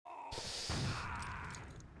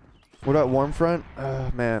What about Warmfront?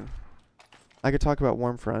 Man, I could talk about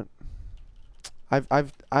Warmfront.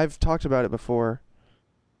 I've talked about it before,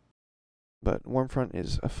 but Warmfront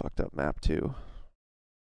is a fucked up map too.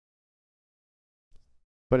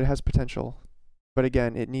 But it has potential. But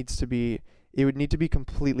again, it needs to be. It would need to be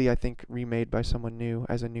completely, I think, remade by someone new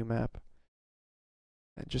as a new map,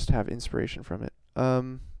 and just have inspiration from it.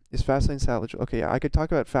 Is Fastlane salvageable? Okay, yeah, I could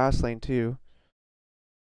talk about Fastlane too.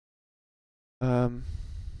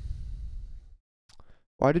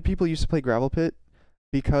 Why did people used to play Gravel Pit?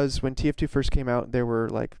 Because when TF2 first came out, there were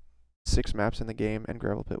like 6 maps in the game, and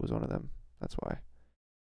Gravel Pit was one of them. That's why.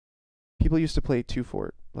 People used to play 2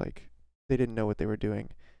 Fort, like they didn't know what they were doing,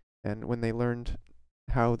 and when they learned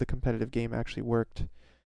how the competitive game actually worked,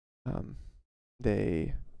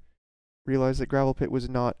 they realized that Gravel Pit was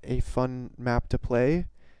not a fun map to play.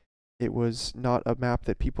 It was not a map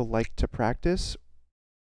that people liked to practice,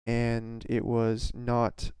 and it was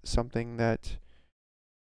not something that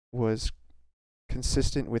was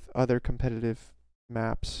consistent with other competitive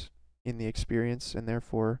maps in the experience, and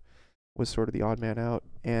therefore was sort of the odd man out.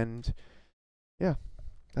 And yeah,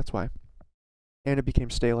 that's why. And it became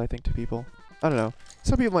stale, I think, to people. I don't know.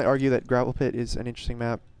 Some people might argue that Gravel Pit is an interesting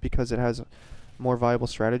map because it has more viable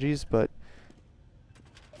strategies, but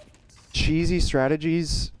cheesy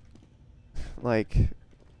strategies like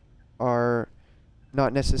are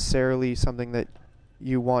not necessarily something that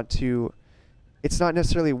you want to. It's not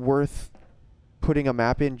necessarily worth putting a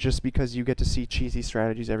map in just because you get to see cheesy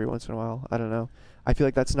strategies every once in a while. I don't know. I feel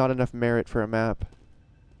like that's not enough merit for a map.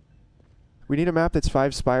 We need a map that's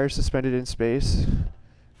 5 spires suspended in space.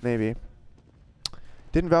 Maybe.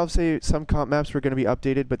 Didn't Valve say some comp maps were going to be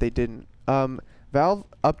updated, but they didn't? Valve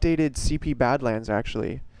updated CP Badlands,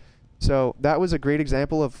 actually. So that was a great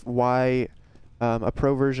example of why a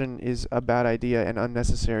pro version is a bad idea and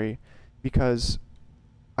unnecessary, because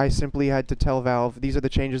I simply had to tell Valve, these are the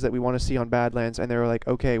changes that we want to see on Badlands, and they were like,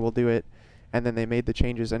 okay, we'll do it. And then they made the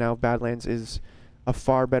changes, and now Badlands is a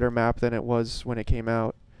far better map than it was when it came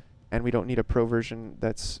out, and we don't need a pro version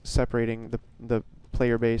that's separating the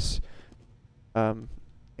player base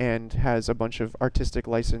and has a bunch of artistic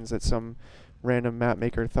license that some random map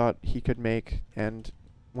maker thought he could make and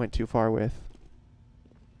went too far with.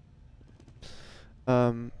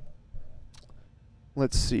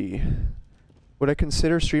 Let's see. Would I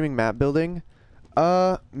consider streaming map building?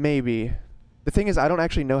 Maybe. The thing is, I don't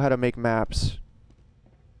actually know how to make maps.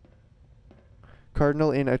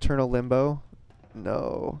 Cardinal in Eternal Limbo?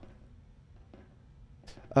 No.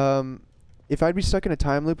 If I'd be stuck in a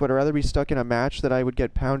time loop, would I rather be stuck in a match that I would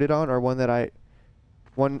get pounded on, or one that I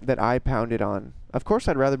pounded on? Of course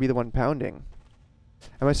I'd rather be the one pounding.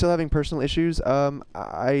 Am I still having personal issues?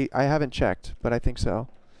 I haven't checked, but I think so.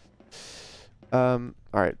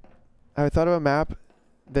 Alright. I thought of a map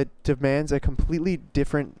that demands a completely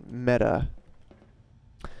different meta.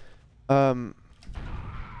 I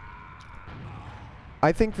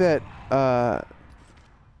think that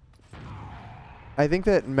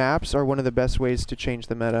maps are one of the best ways to change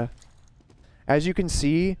the meta. As you can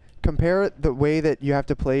see, compare the way that you have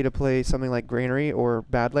to play something like Granary or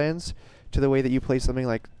Badlands to the way that you play something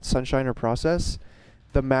like Sunshine or Process.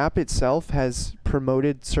 The map itself has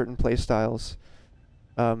promoted certain playstyles.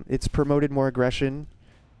 It's promoted more aggression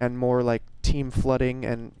and more like team flooding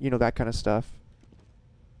and, you know, that kind of stuff.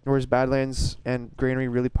 Whereas Badlands and Granary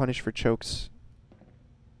really punish for chokes.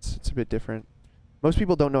 It's a bit different. Most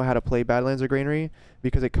people don't know how to play Badlands or Granary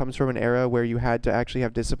because it comes from an era where you had to actually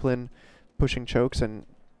have discipline pushing chokes and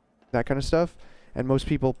that kind of stuff. And most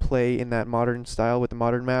people play in that modern style with the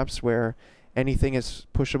modern maps where anything is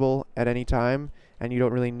pushable at any time and you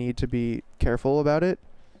don't really need to be careful about it.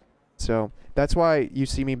 So that's why you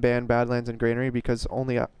see me ban Badlands and Granary, because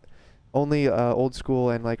only old school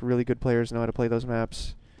and like really good players know how to play those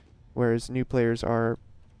maps, whereas new players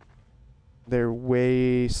they're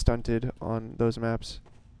way stunted on those maps.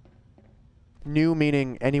 New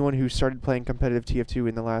meaning anyone who started playing competitive TF2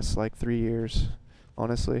 in the last like 3 years,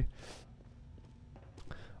 honestly.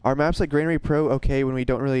 Are maps like Granary Pro okay when we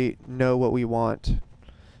don't really know what we want?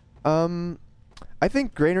 I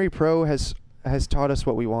think Granary Pro has taught us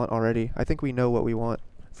what we want already. I think we know what we want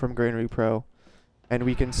from Granary Pro, and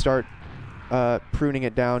we can start pruning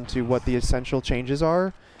it down to what the essential changes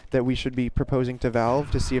are that we should be proposing to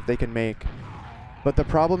Valve to see if they can make. But the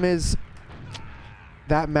problem is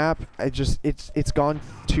that map, it's gone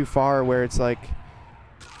too far where it's like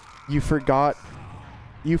you forgot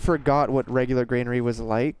what regular Granary was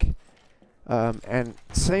like. And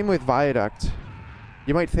same with Viaduct.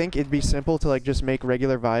 You might think it'd be simple to like just make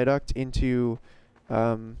regular Viaduct into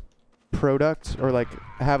product, or like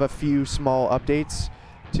have a few small updates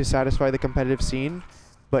to satisfy the competitive scene.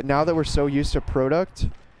 But now that we're so used to product,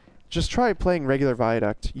 just try playing regular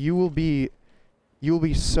Viaduct. You will be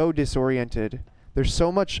so disoriented. There's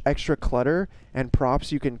so much extra clutter and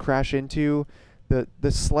props you can crash into.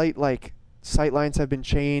 The slight like sightlines have been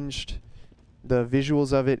changed. The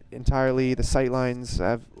visuals of it entirely, the sightlines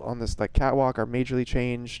have on this like catwalk are majorly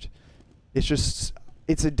changed. It's just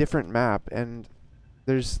it's a different map, and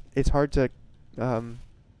it's hard to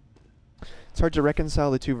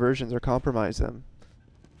reconcile the two versions or compromise them.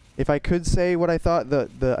 If I could say what I thought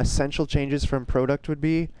the essential changes from product would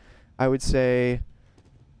be, I would say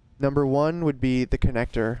number one would be the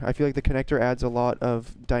connector. I feel like the connector adds a lot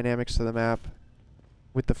of dynamics to the map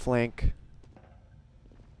with the flank.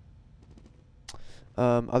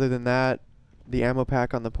 Other than that, the ammo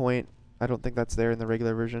pack on the point, I don't think that's there in the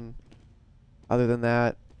regular version. Other than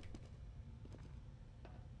that,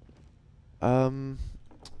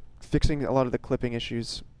 fixing a lot of the clipping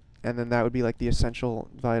issues, and then that would be like the essential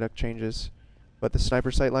Viaduct changes. But the sniper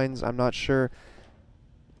sightlines, I'm not sure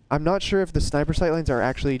if the sniper sightlines are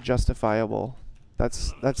actually justifiable.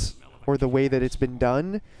 That's or the way that it's been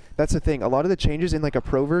done. That's the thing. A lot of the changes in like a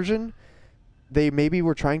pro version, they maybe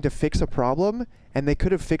were trying to fix a problem, and they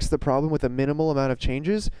could have fixed the problem with a minimal amount of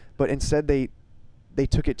changes, but instead they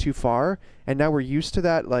took it too far, and now we're used to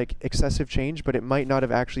that like excessive change, but it might not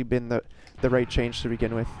have actually been the right change to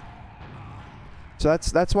begin with. So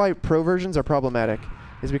that's why pro versions are problematic,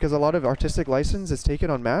 is because a lot of artistic license is taken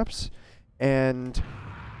on maps, and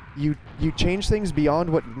you change things beyond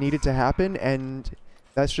what needed to happen, and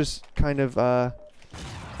that's just kind of I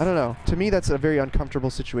don't know. To me, that's a very uncomfortable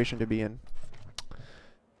situation to be in.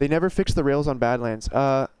 They never fixed the rails on Badlands.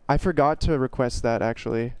 I forgot to request that,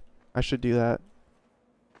 actually. I should do that.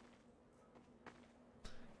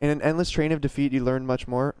 In an endless train of defeat, you learn much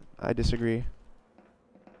more. I disagree.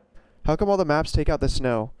 How come all the maps take out the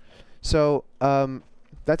snow? So,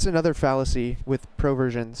 that's another fallacy with pro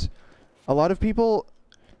versions. A lot of people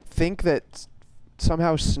think that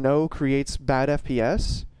somehow snow creates bad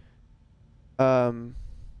FPS.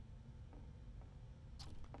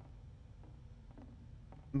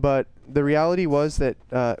 But the reality was that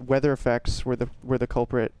weather effects were the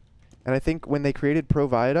culprit. And I think when they created Pro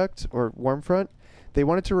Viaduct or Warmfront, they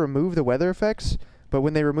wanted to remove the weather effects, but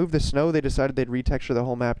when they removed the snow, they decided they'd retexture the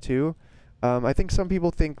whole map too. I think some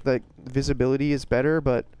people think that visibility is better,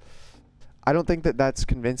 but I don't think that that's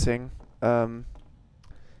convincing. And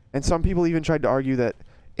some people even tried to argue that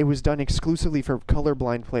it was done exclusively for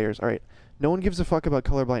colorblind players. Alright, no one gives a fuck about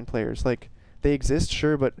colorblind players. Like, they exist,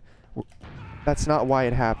 sure, but that's not why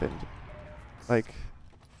it happened. Like,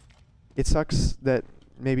 it sucks that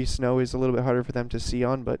maybe snow is a little bit harder for them to see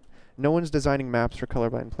on, but no one's designing maps for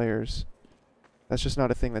colorblind players. That's just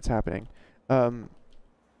not a thing that's happening. Yeah.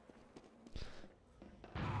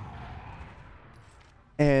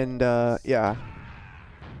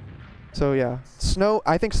 So yeah,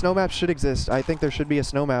 I think snow maps should exist. I think there should be a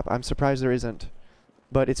snow map. I'm surprised there isn't.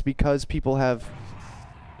 But it's because people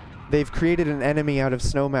they've created an enemy out of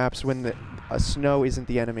snow maps when snow isn't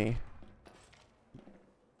the enemy.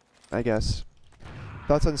 I guess.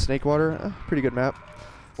 Thoughts on Snakewater? Pretty good map.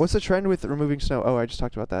 What's the trend with removing snow? Oh, I just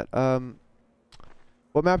talked about that.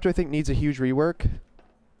 What map do I think needs a huge rework?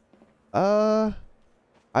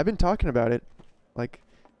 I've been talking about it. Like,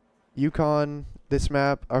 Yukon, this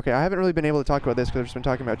map. Okay, I haven't really been able to talk about this because I've just been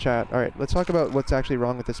talking about chat. Alright, let's talk about what's actually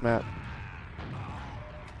wrong with this map.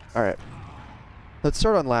 Alright. Let's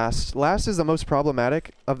start on last. Last is the most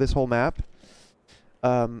problematic of this whole map.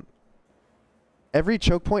 Every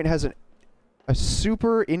choke point has a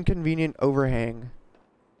super inconvenient overhang.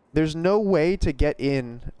 There's no way to get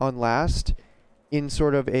in on last in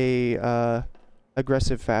sort of a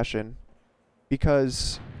aggressive fashion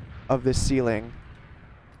because of this ceiling.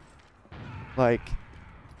 Like,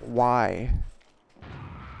 why?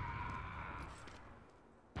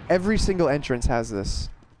 Every single entrance has this.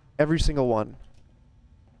 Every single one.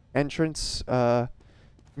 Entrance,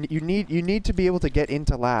 you need to be able to get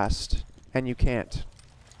into last, and you can't.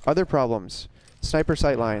 Other problems. Sniper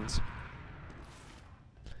sightlines.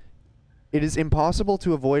 It is impossible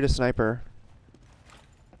to avoid a sniper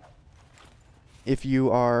if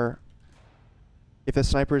the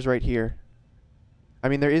sniper is right here. I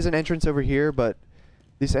mean, there is an entrance over here, but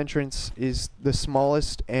this entrance is the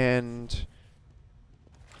smallest and,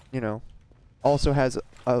 you know, also has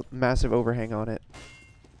a massive overhang on it.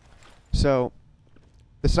 So,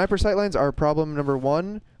 the sniper sightlines are problem number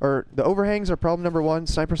one, or the overhangs are problem number one,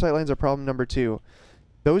 sniper sightlines are problem number two.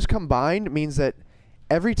 Those combined means that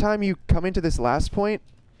every time you come into this last point,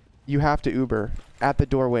 you have to Uber at the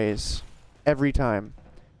doorways. Every time.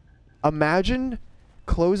 Imagine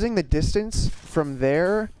closing the distance from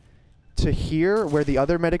there to here, where the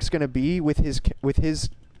other medic's gonna be with his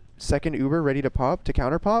second Uber ready to pop, to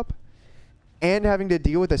counter pop, and having to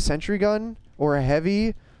deal with a sentry gun or a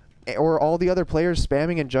heavy, or all the other players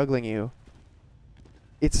spamming and juggling you.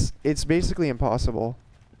 It's basically impossible.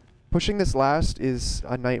 Pushing this last is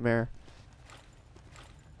a nightmare.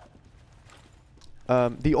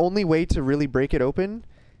 The only way to really break it open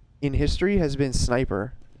in history has been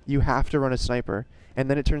sniper. You have to run a sniper, and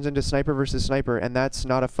then it turns into sniper versus sniper, and that's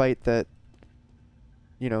not a fight that,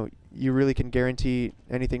 you know, you really can guarantee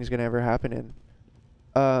anything's gonna ever happen in.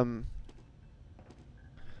 I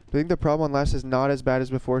think the problem on last is not as bad as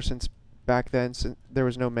before, since back then there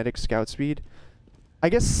was no medic scout speed. I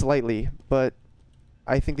guess slightly, but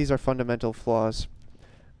I think these are fundamental flaws.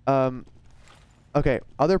 Okay,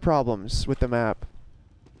 other problems with the map.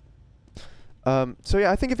 So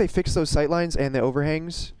yeah, I think if they fix those sightlines and the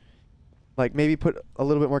overhangs, like maybe put a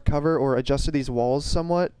little bit more cover or adjusted these walls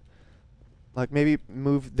somewhat, like maybe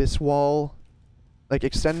move this wall, like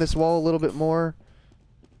extend this wall a little bit more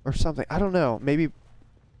or something. I don't know. Maybe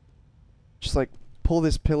just like pull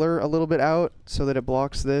this pillar a little bit out so that it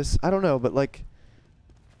blocks this. I don't know, but like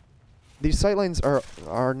these sightlines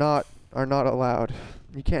are not allowed.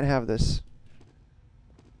 You can't have this.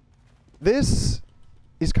 This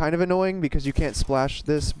is kind of annoying because you can't splash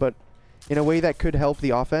this, but in a way that could help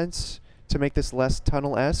the offense to make this less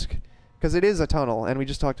tunnel-esque, because it is a tunnel, and we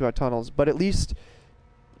just talked about tunnels, but at least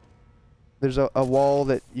there's a wall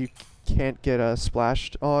that you can't get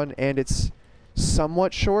splashed on, and it's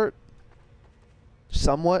somewhat short.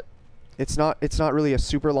 Somewhat. It's not really a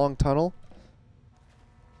super long tunnel.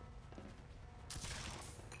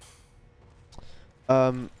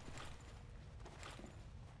 The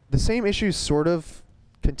same issues sort of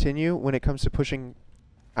continue when it comes to pushing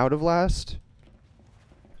out of last.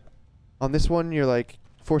 On this one, you're like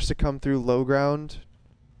forced to come through low ground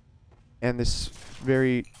and this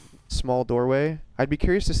very small doorway. I'd be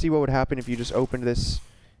curious to see what would happen if you just opened this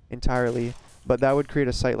entirely, but that would create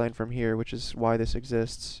a sightline from here, which is why this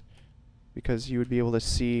exists, because you would be able to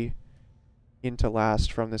see into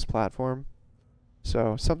last from this platform.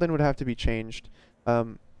 So something would have to be changed.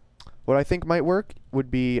 What I think might work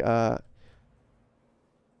would be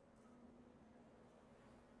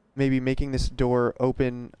maybe making this door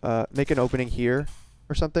open, make an opening here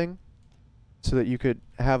or something, so that you could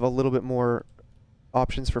have a little bit more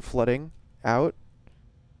options for flooding out.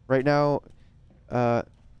 Right now,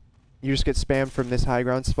 you just get spammed from this high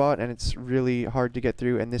ground spot, and it's really hard to get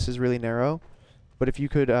through, and this is really narrow. But if you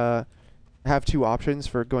could have two options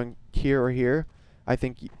for going here or here, I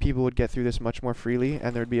think people would get through this much more freely,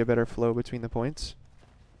 and there'd be a better flow between the points.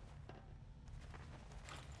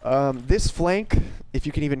 This flank, if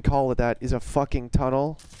you can even call it that, is a fucking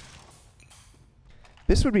tunnel.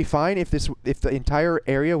 This would be fine if the entire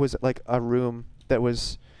area was like a room that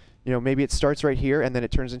was, you know, maybe it starts right here and then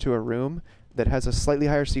it turns into a room that has a slightly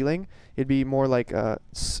higher ceiling. It'd be more like a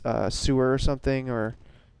sewer or something, or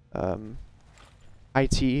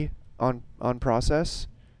IT on process.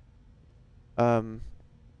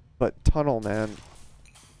 But tunnel, man,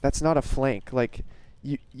 that's not a flank. Like,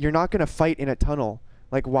 you're not gonna fight in a tunnel.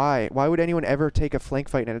 Like, why? Why would anyone ever take a flank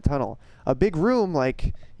fight in a tunnel? A big room, like,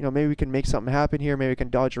 you know, maybe we can make something happen here. Maybe we can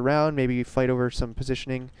dodge around. Maybe we fight over some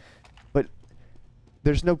positioning. But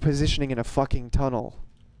there's no positioning in a fucking tunnel,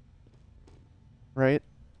 right?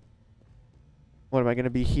 What, am I gonna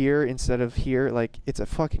be here instead of here? Like, it's a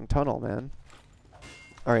fucking tunnel, man.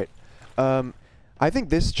 All right. I think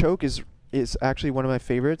this choke is actually one of my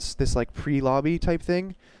favorites. This like pre-lobby type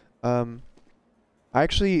thing. I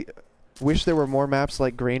actually wish there were more maps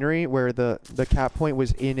like Granary where the cap point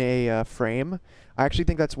was in a frame. I actually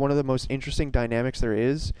think that's one of the most interesting dynamics there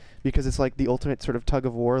is, because it's like the ultimate sort of tug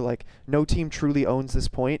of war. Like, no team truly owns this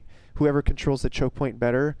point. Whoever controls the choke point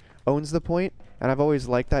better owns the point, and I've always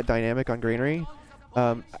liked that dynamic on Granary.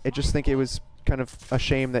 I just think it was kind of a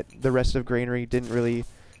shame that the rest of Granary didn't really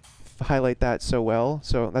highlight that so well.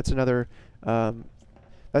 So that's another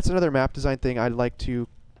map design thing I'd like to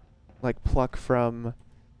like pluck from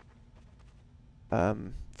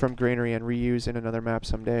Granary and reuse in another map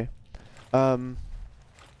someday.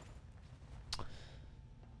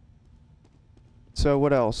 So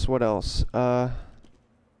what else?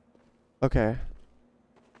 Okay.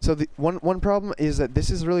 So the one problem is that this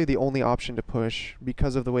is really the only option to push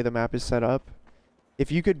because of the way the map is set up.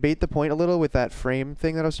 If you could bait the point a little with that frame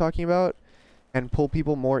thing that I was talking about and pull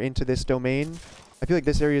people more into this domain, I feel like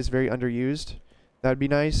this area is very underused. That'd be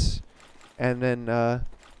nice. And then I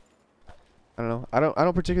don't know. I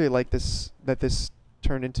don't particularly like this, that this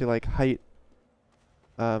turned into like height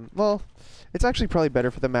Well, it's actually probably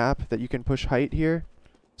better for the map that you can push height here.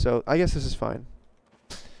 So I guess this is fine.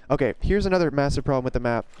 Okay, here's another massive problem with the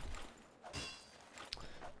map.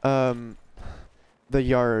 The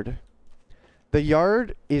yard. The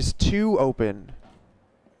yard is too open.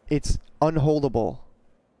 It's unholdable.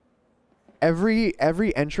 Every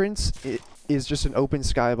entrance is just an open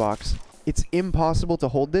skybox. It's impossible to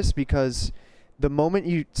hold this because the moment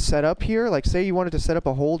you set up here, like say you wanted to set up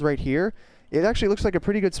a hold right here, it actually looks like a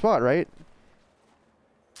pretty good spot, right?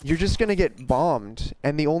 You're just gonna get bombed,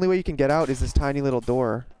 and the only way you can get out is this tiny little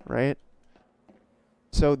door, right?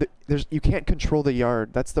 So you can't control the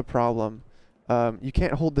yard. That's the problem. You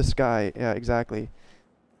can't hold the sky. Yeah, exactly.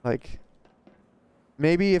 Like,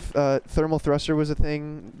 maybe if thermal thruster was a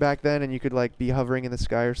thing back then, and you could like be hovering in the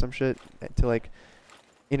sky or some shit to like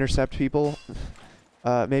intercept people,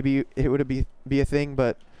 maybe it would be a thing.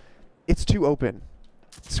 But it's too open.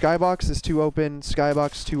 Skybox is too open.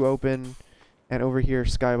 Skybox too open. And over here,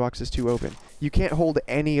 skybox is too open. You can't hold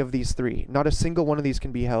any of these three. Not a single one of these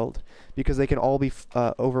can be held because they can all be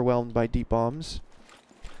overwhelmed by deep bombs.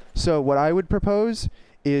 So what I would propose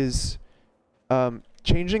is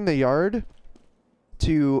changing the yard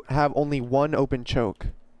to have only one open choke.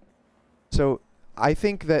 So I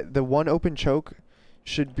think that the one open choke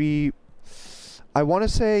should be, I want to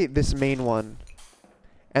say this main one.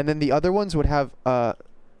 And then the other ones would have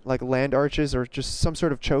like land arches or just some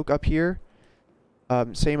sort of choke up here.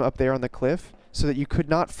 Same up there on the cliff, so that you could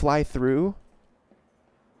not fly through.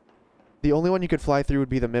 The only one you could fly through would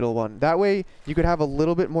be the middle one. That way, you could have a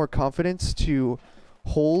little bit more confidence to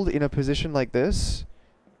hold in a position like this,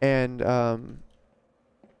 and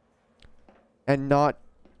not,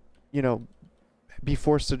 you know, be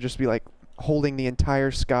forced to just be like holding the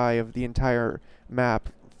entire sky of the entire map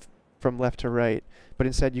from left to right. But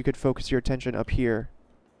instead, you could focus your attention up here.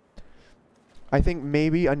 I think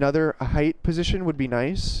maybe another height position would be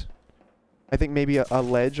nice. I think maybe a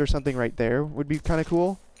ledge or something right there would be kind of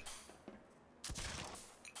cool.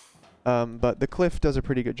 But the cliff does a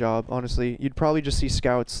pretty good job, honestly. You'd probably just see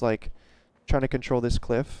scouts, like, trying to control this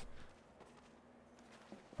cliff.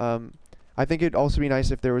 I think it'd also be nice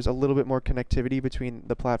if there was a little bit more connectivity between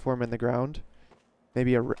the platform and the ground.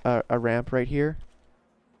 Maybe a ramp right here.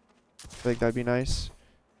 I think that'd be nice.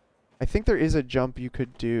 I think there is a jump you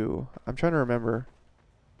could do. I'm trying to remember.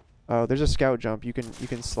 Oh, there's a scout jump. You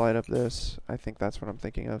can slide up this. I think that's what I'm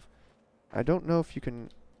thinking of. I don't know if you can.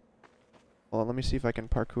 Hold on, let me see if I can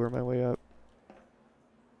parkour my way up.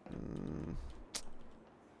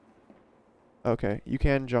 Okay, you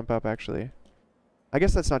can jump up actually. I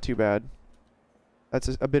guess that's not too bad.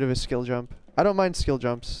 That's a bit of a skill jump. I don't mind skill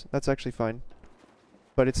jumps. That's actually fine.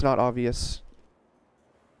 But it's not obvious.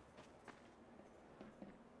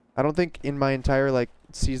 I don't think in my entire like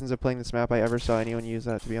seasons of playing this map I ever saw anyone use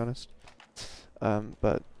that, to be honest.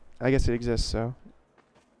 But I guess it exists, so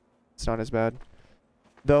it's not as bad.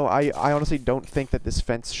 Though I honestly don't think that this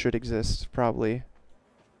fence should exist, probably.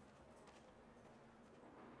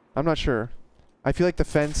 I'm not sure. I feel like the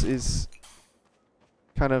fence is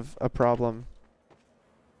kind of a problem.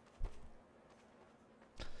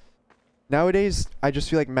 Nowadays, I just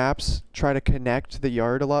feel like maps try to connect the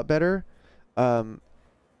yard a lot better.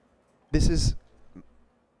 This is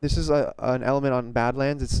an element on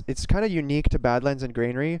Badlands. It's kind of unique to Badlands and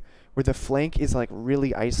Granary, where the flank is like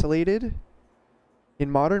really isolated. In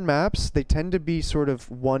modern maps, they tend to be sort of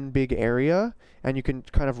one big area, and you can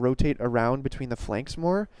kind of rotate around between the flanks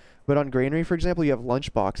more. But on Granary, for example, you have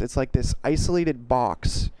Lunchbox. It's like this isolated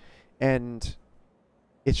box, and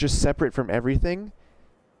it's just separate from everything,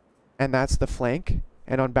 and that's the flank.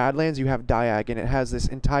 And on Badlands, you have Diag, and it has this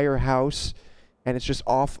entire house, and it's just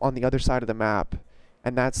off on the other side of the map,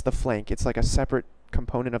 and that's the flank. It's like a separate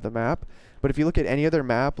component of the map. But if you look at any other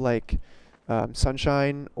map, like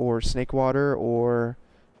Sunshine or Snakewater or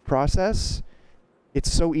Process,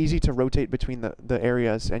 it's so easy to rotate between the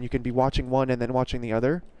areas, and you can be watching one and then watching the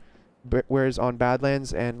other. Whereas on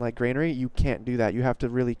Badlands and like Granary, you can't do that. You have to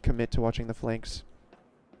really commit to watching the flanks.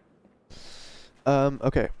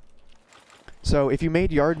 Okay. So if you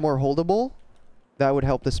made yard more holdable, that would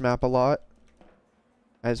help this map a lot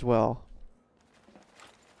as well.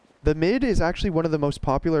 The mid is actually one of the most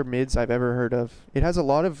popular mids I've ever heard of. It has a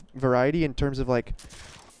lot of variety in terms of like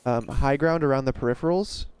high ground around the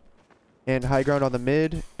peripherals and high ground on the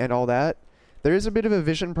mid and all that. There is a bit of a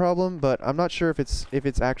vision problem, but I'm not sure if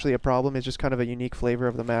it's actually a problem. It's just kind of a unique flavor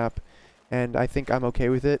of the map, and I think I'm okay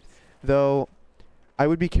with it. Though I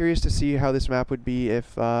would be curious to see how this map would be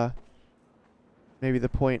if maybe the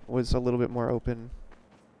point was a little bit more open.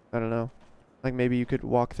 I don't know. Like maybe you could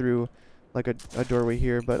walk through like a doorway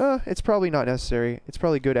here, but it's probably not necessary. It's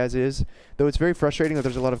probably good as is, though it's very frustrating that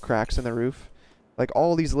there's a lot of cracks in the roof. Like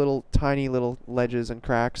all these little tiny little ledges and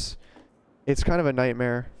cracks. It's kind of a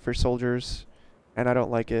nightmare for soldiers, and I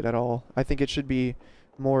don't like it at all. I think it should be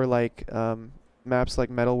more like maps like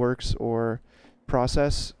Metalworks or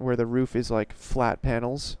Process, where the roof is like flat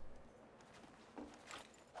panels.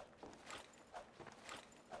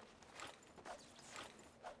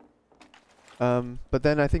 But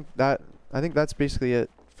then I think that's basically it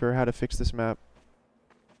for how to fix this map.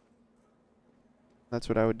 That's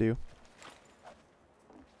what I would do.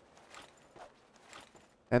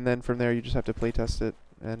 And then from there you just have to playtest it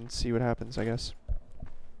and see what happens, I guess.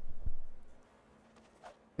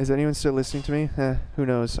 Is anyone still listening to me? Who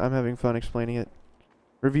knows? I'm having fun explaining it.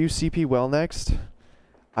 Review CP well next?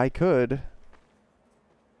 I could.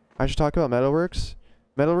 I should talk about Metalworks.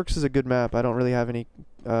 Metalworks is a good map. I don't really have any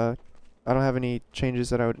I don't have any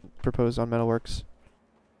changes that I would propose on Metalworks.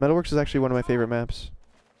 Metalworks is actually one of my favorite maps.